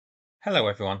Hello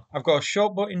everyone, I've got a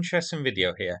short but interesting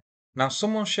video here. Now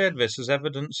someone shared this as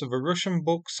evidence of a Russian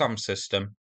Buk SAM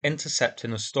system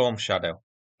intercepting a storm shadow,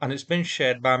 and it's been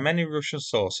shared by many Russian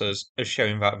sources as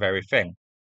showing that very thing.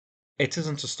 It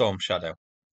isn't a storm shadow.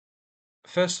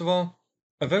 First of all,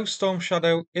 although storm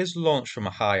shadow is launched from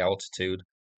a high altitude,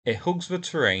 it hugs the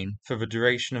terrain for the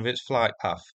duration of its flight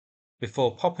path,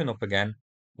 before popping up again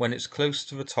when it's close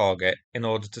to the target in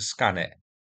order to scan it,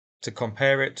 to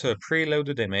compare it to a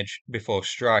preloaded image before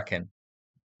striking.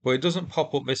 But it doesn't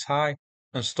pop up this high,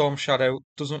 and Storm Shadow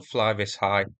doesn't fly this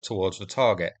high towards the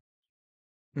target.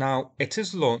 Now, it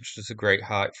is launched at a great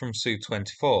height from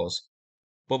Su-24s,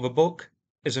 but the Buk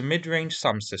is a mid-range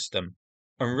SAM system,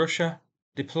 and Russia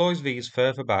deploys these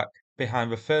further back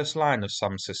behind the first line of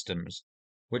SAM systems,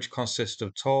 which consist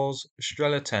of TORs,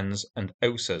 Strela 10s, and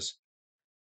OSAs.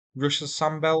 Russia's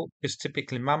SAM belt is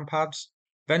typically manpads,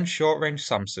 then short-range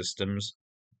SAM systems,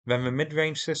 then the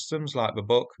mid-range systems like the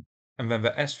Buk, and then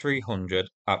the S-300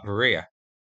 at the rear.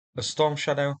 A Storm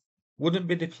Shadow wouldn't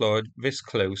be deployed this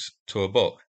close to a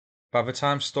Buk. By the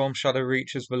time Storm Shadow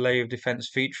reaches the layer of defense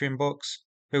featuring Buks,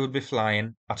 they would be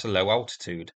flying at a low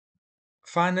altitude.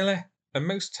 Finally, and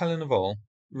most telling of all,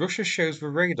 Russia shows the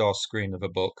radar screen of a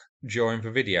Buk during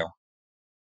the video.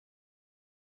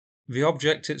 The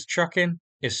object it's tracking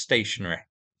is stationary.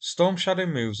 Storm Shadow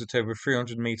moves at over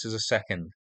 300 meters a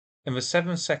second. In the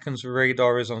 7 seconds the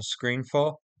radar is on screen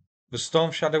for, the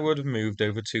Storm Shadow would have moved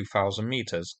over 2,000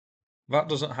 meters. That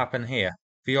doesn't happen here.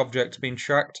 The object being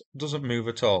tracked doesn't move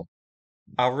at all.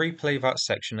 I'll replay that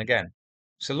section again.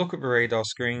 So look at the radar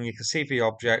screen, you can see the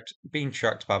object being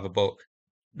tracked by the Buk.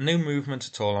 No movement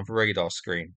at all on the radar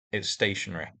screen, it's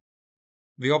stationary.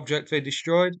 The object they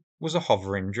destroyed was a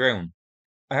hovering drone.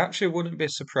 I actually wouldn't be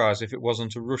surprised if it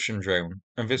wasn't a Russian drone,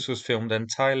 and this was filmed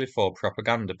entirely for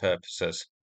propaganda purposes.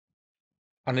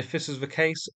 And if this is the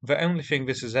case, the only thing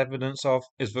this is evidence of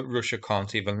is that Russia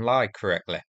can't even lie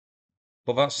correctly.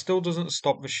 But that still doesn't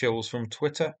stop the shills from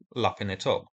Twitter lapping it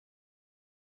up.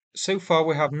 So far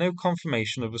we have no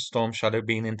confirmation of the Storm Shadow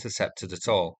being intercepted at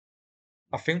all.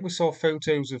 I think we saw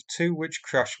photos of two which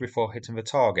crashed before hitting the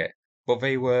target, but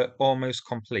they were almost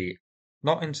complete,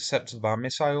 not intercepted by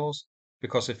missiles,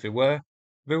 because if they were,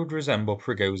 they would resemble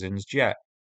Prigozin's jet.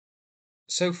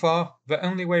 So far, the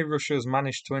only way Russia has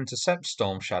managed to intercept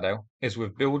Storm Shadow is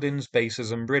with buildings,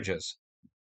 bases, and bridges.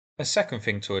 A second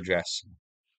thing to address.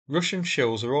 Russian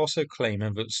shills are also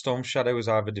claiming that Storm Shadow is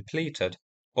either depleted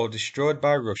or destroyed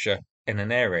by Russia in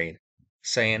an air raid,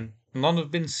 saying none have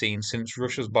been seen since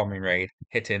Russia's bombing raid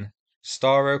hitting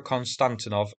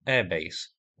Staro-Konstantinov Air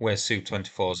Base, where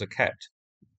Su-24s are kept.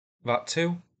 That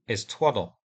too is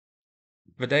twaddle.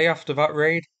 The day after that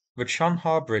raid, the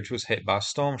Chonhar Bridge was hit by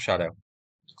Storm Shadow.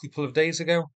 A couple of days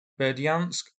ago,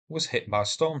 Berdyansk was hit by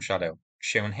Storm Shadow,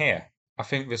 shown here. I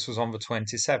think this was on the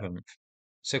 27th.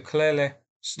 So clearly,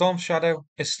 Storm Shadow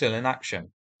is still in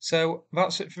action. So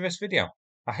that's it for this video.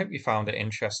 I hope you found it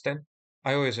interesting.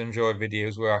 I always enjoy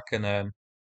videos where I can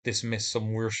dismiss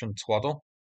some Russian twaddle.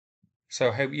 So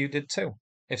I hope you did too.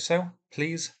 If so,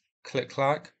 please click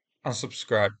like and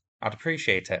subscribe. I'd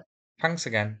appreciate it. Thanks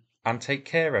again, and take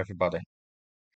care everybody.